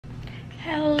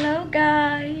Hello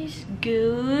guys,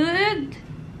 good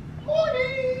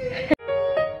morning.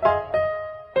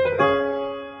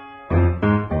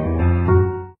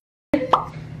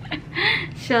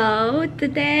 So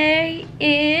today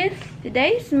is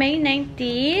May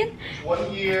 19th.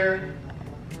 1 year.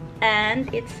 And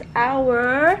it's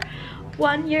our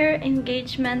 1-year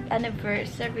engagement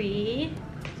anniversary.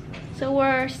 So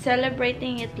we're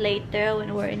celebrating it later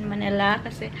when we're in Manila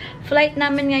kasi flight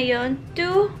namin ngayon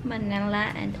to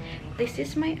Manila, and this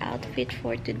is my outfit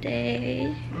for today.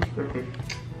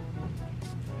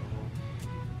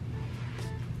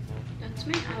 That's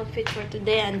my outfit for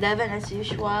today, and Devin, as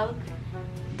usual,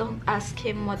 don't ask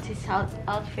him what's his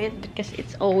outfit because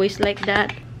it's always like that.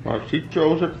 She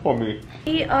chose it for me.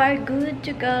 We are good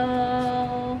to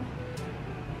go.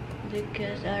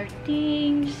 Because our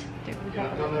things. You're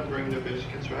not gonna bring the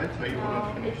biscuits, right? Or you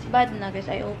wanna finish? It's bad na because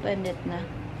I opened it na.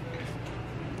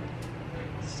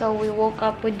 So we woke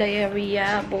up with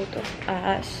diarrhea, both of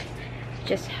us.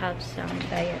 Just have some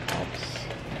diet ups.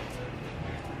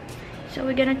 So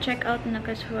we're gonna check out na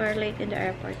because we're late in the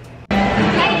airport. Hello!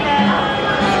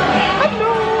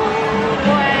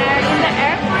 We're in the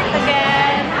airport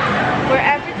again, where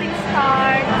everything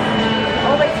starts.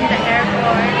 Always in the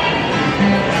airport.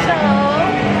 So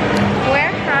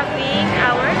we're having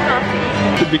our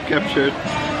coffee. To be captured.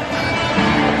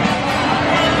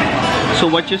 So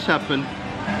what just happened?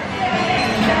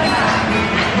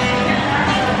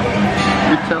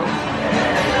 You tell.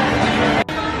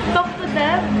 Talk to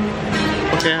them.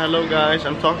 Okay, hello guys.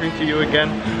 I'm talking to you again.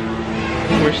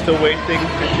 We're still waiting.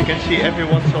 As you can see,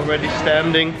 everyone's already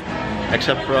standing,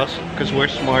 except for us, because we're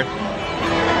smart.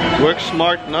 Work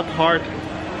smart, not hard.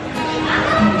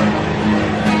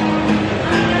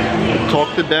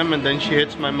 Talk to them, and then she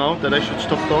hits my mouth that I should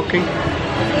stop talking. So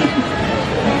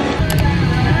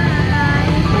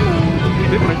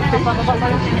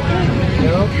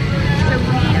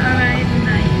we arrived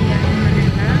na here in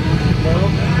Manila.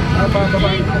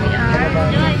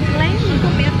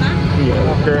 We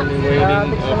are currently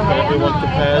waiting for everyone to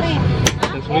pass.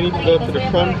 Since we need to go to the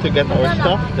front to get our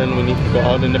stuff, then we need to go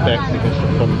out in the back because the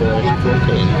front door is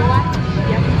broken.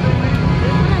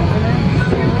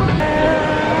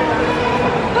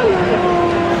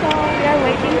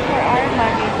 Waiting for our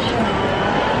luggage.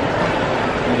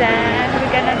 Then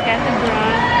we're gonna get the bra.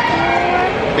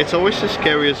 It's always the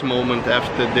scariest moment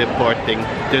after departing.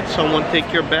 Did someone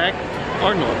take your bag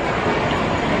or not?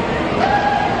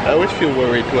 I always feel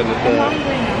worried when it's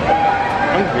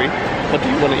hungry. What do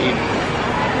you want to eat?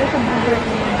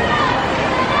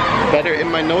 Better in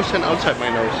my nose than outside my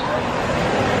nose.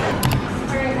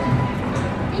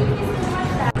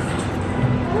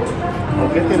 I'll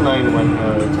get in line when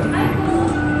it's empty.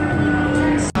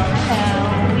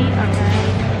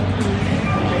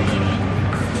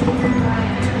 We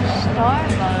arrived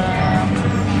Starbucks.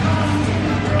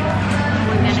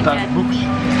 We're gonna get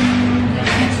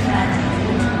Starbucks.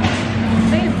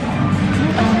 Babe,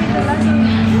 look at the luggage.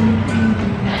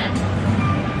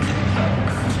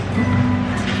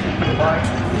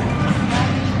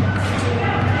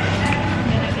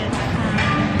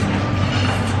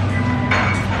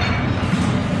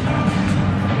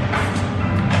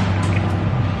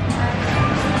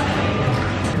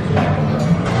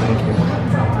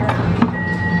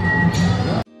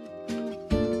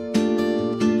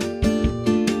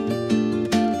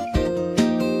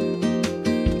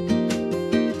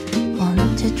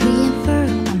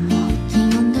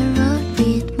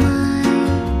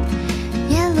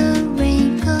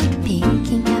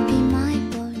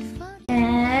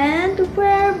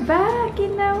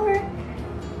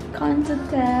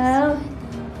 Hotel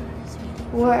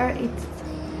where it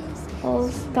all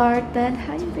started.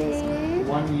 Hi babe.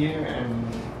 1 year and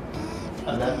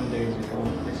 11 days ago,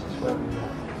 this is where we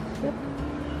are. Yep.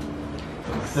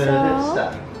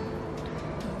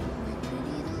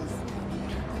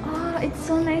 It's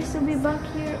so nice to be back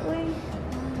here. Wait.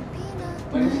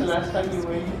 When is the last time you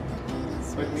were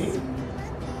with me?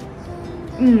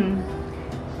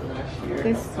 So last year.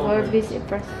 Because we're busy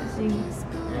processing.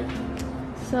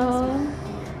 So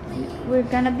we're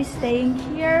gonna be staying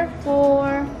here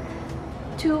for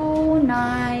 2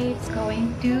 nights.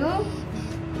 Going to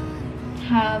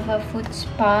have a foot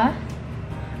spa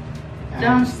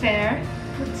downstairs.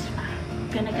 Foot spa.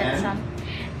 Gonna get some.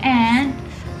 And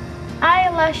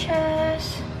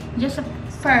eyelashes. Just a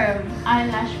perm.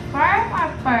 Eyelash perm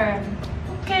or perm?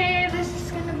 Okay, this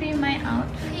is gonna be my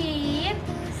outfit.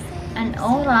 And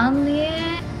all around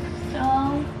it. So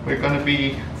we're gonna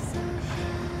be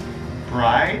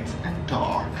bright and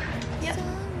dark. yep.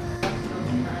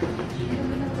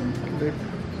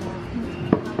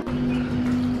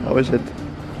 How is it?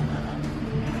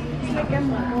 It's like a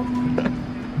mall.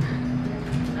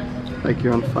 Like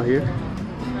you're on fire?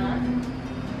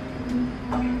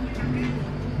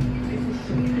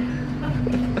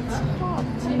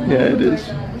 Yeah, it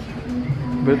is.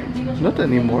 But not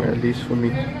anymore, at least for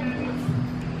me.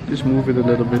 Just move it a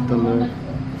little bit on the...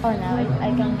 Oh, now I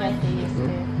can get used to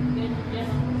it.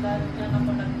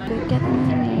 Look at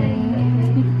me.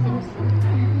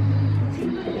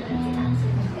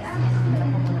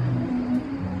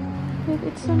 Look,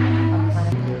 it's so nice.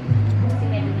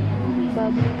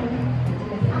 Bubbly.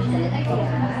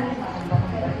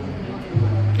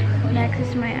 Next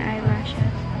is my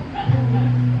eyelashes.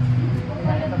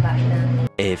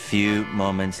 A few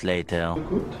moments later.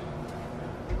 Good.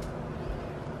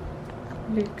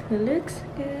 Looks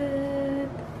good.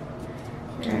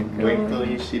 Wait till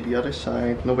you see the other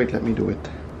side. No, wait, let me do it.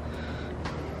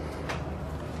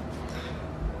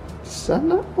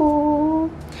 Sana all.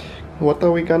 What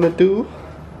are we gonna do?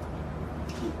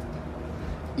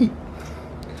 Eat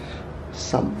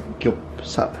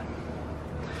samgyeopsal.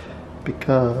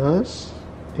 Because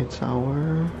it's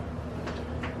our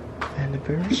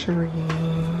anniversary.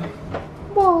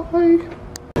 Bye.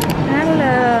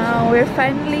 Hello, we're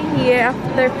finally here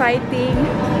after fighting.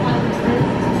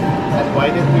 And why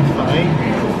did we fight?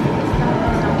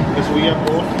 Because we are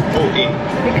both OA.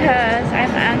 Because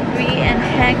I'm angry and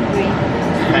hangry.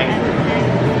 Hangry.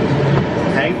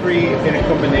 Hangry in a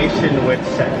combination with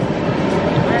sad.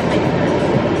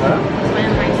 Huh?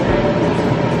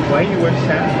 Why you were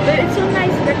sad? But it's so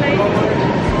nice that like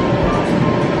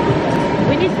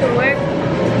we need to work,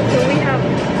 so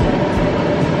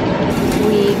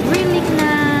we grilling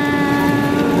now,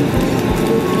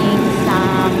 cooking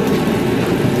some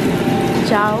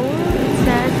chow, it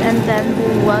says, and then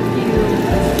wagyu.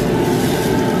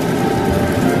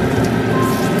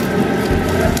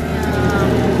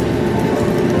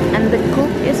 And the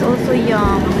cook is also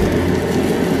young.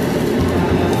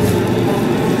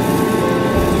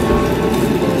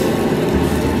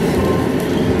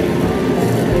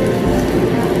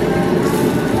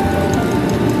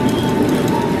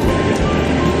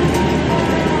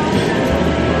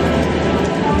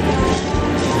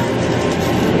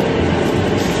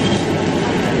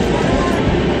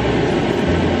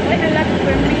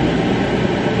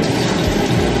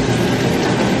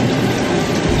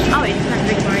 Oh, it's not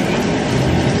recording.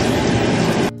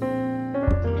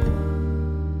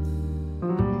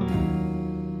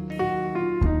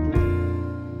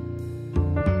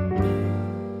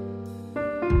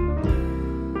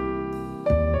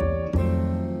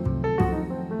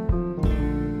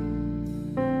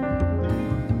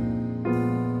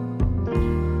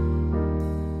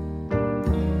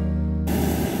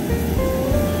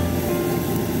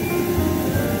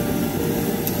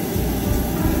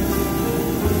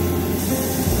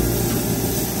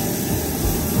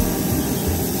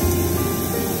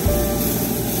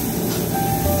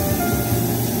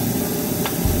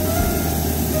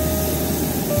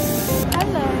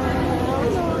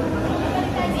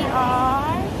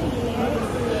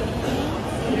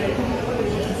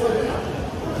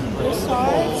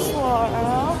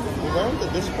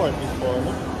 This part before,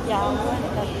 no? Yeah, I want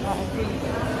that part.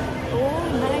 Oh,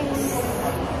 nice.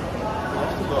 I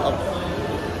have to go up.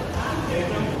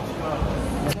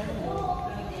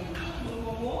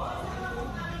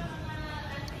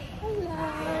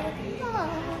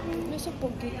 You're so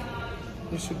pogi.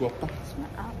 You're so guapa. It's my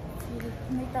outfit.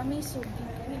 My tummy is so big.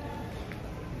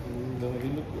 No, you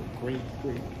look great.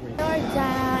 We're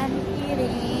done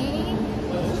eating.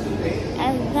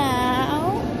 And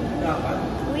now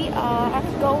we are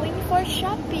going for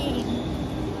shopping.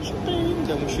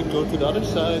 Then we should go to the other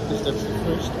side because that's the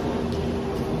first.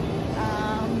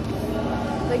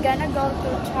 We're gonna go to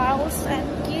Charles and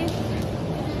Keith.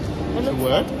 To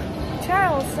where?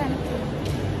 Charles and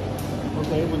Keith.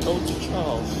 Okay, we'll go to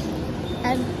Charles.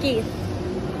 And Keith.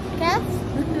 Kath?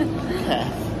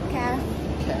 Kath. Kath.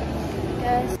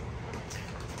 Kath.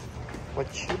 What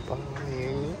you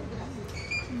buying?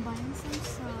 I'm buying some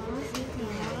sauce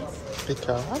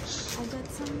Because? I got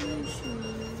some new shoes.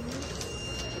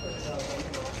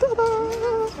 Ta-da!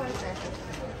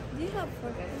 Do you have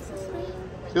 4 pesos?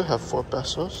 You have 4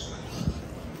 pesos.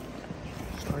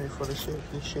 Sorry for the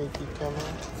shaky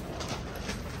camera.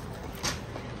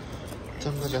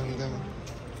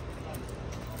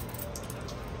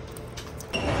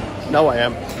 Now I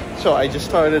am. So I just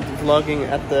started vlogging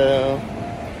at the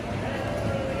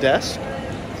desk,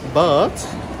 but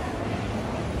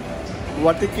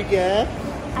what did you get?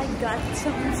 I got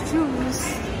some shoes.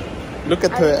 Look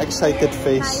at her excited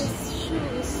face. Nice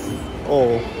shoes.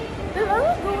 Oh. But are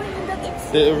we going in that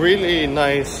They're really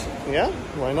nice. Yeah,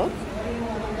 why not?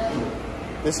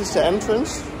 This is the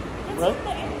entrance, right?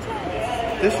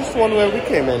 This is the one where we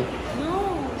came in.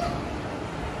 No.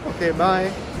 Okay, bye.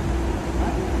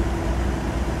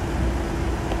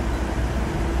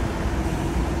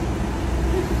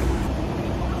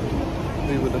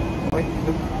 Wait,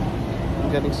 look. I'm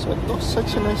getting sweat. Oh,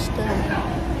 such a nice stand.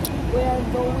 We are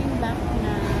going back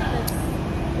now because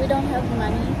we don't have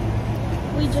money.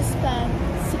 We just spent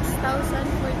 6,000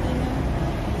 for dinner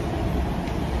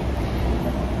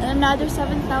and another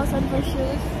 7,000 for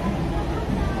shoes.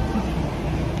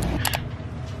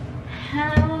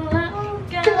 Hello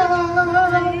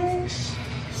guys!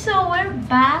 So we're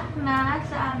back na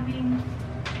sa aming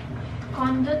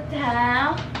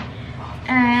condotel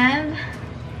and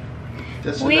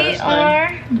we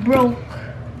are broke.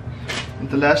 And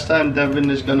the last time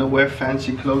Devin is gonna wear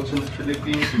fancy clothes in the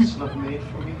Philippines, it's not made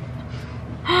for me.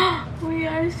 We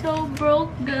are so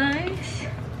broke, guys.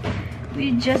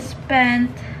 We just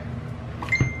spent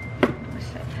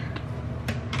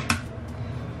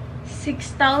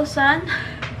 6,000.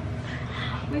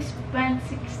 We spent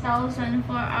 6,000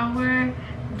 for our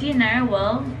dinner.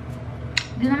 Well,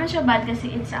 di naman siya bad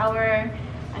kasi it's our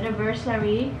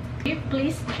anniversary.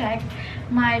 Please check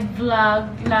my vlog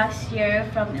last year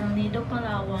from El Nido,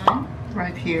 Palawan.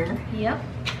 Right here. Yep.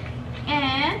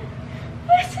 And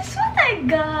this is what I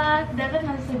got. Devin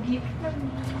has a gift for me.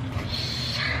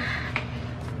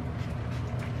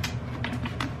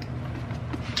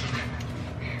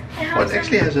 Oh, it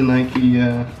actually has a Nike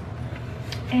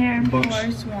Air box.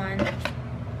 Force One.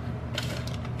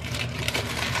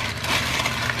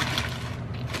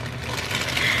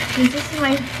 This is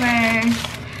my first,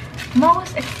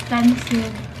 most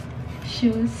expensive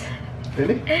shoes.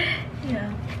 Really?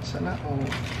 Yeah. Sana all.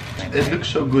 It looks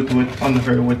so good on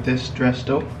her with this dress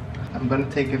though. I'm gonna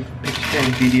take a picture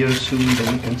and video soon,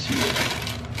 then you can see it.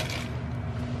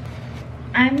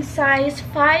 I'm size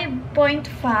 5.5.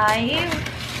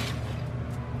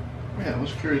 Yeah, I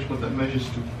was curious what that measures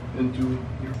to into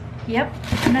your. Yep.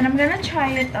 And then I'm gonna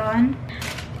try it on.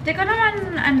 Di ko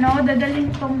naman dadalhin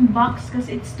tong box because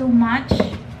it's too much.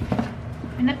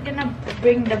 I'm not gonna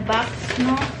bring the box,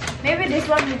 no? Maybe this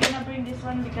one, we're gonna bring this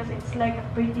one because it's like a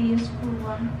pretty useful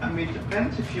one. I mean, it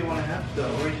depends if you want to have the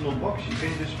original box. You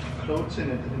can just put clothes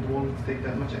in it and it won't take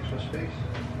that much extra space.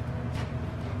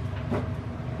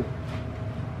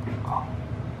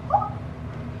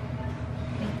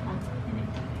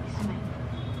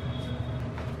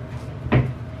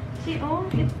 See, oh,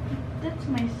 that's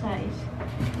my size.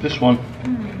 This one.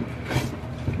 Mm.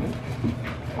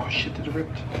 Oh shit, it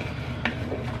ripped.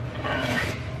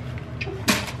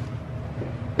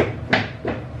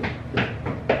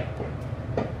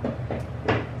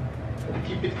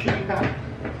 Keep it clean, huh?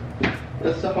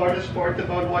 That's the hardest part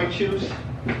about white shoes.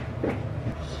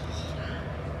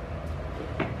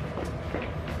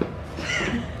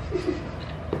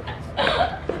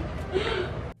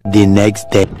 The next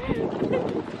day.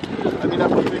 I mean,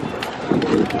 I'm big.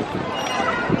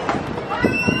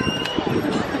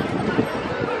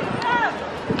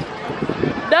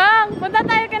 Dong, punta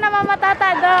tayo kay na Mama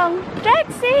Tata, Dong.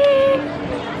 Trixie!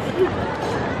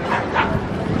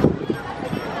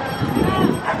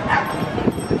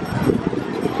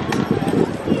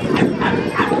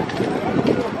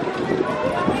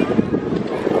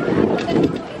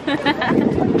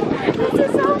 This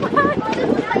is so much.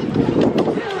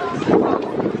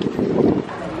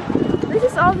 This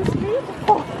is all the street.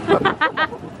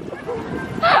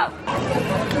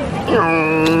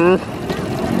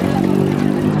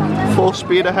 Full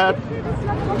speed ahead.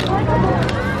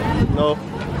 No.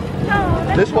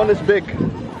 This one is big.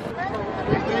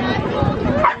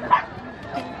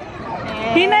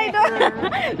 Hinay dong.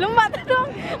 Lumbat dong.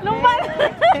 Lumbat.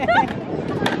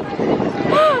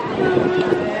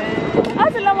 Ah,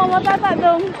 sila Mama Tata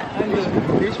dong.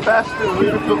 He's faster,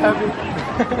 we're too heavy.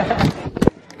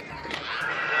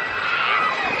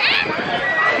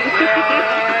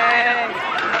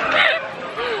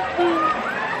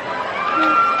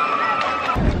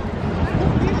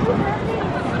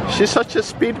 She's such a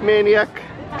speed maniac.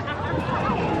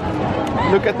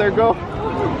 Look at her go.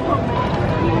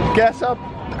 Gas up.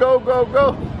 Go, go,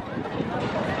 go.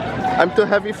 I'm too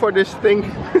heavy for this thing.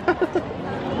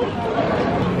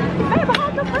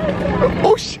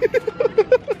 Oh shit.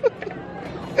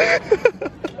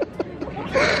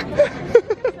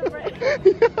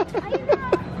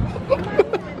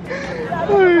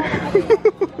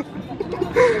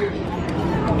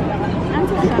 I'm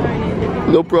so sorry.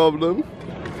 No problem.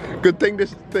 Good thing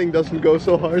this thing doesn't go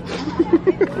so hard.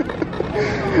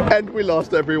 And we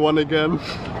lost everyone again.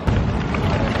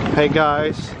 Hey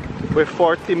guys, We're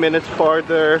 40 minutes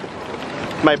farther.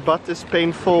 My butt is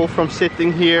painful from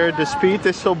sitting here. The speed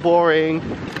is so boring,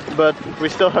 but we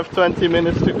still have 20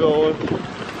 minutes to go.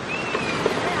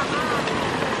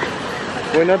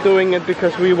 We're not doing it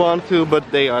because we want to, but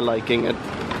they are liking it.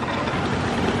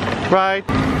 Right?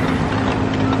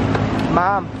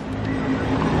 Mom.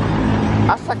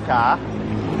 Asaka.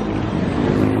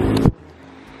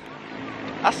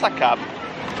 Asaka.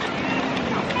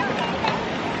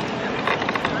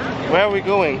 Where are we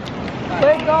going?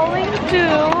 We're going to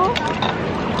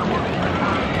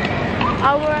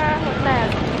our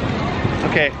hotel.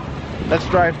 Okay, let's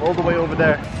drive all the way over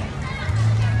there.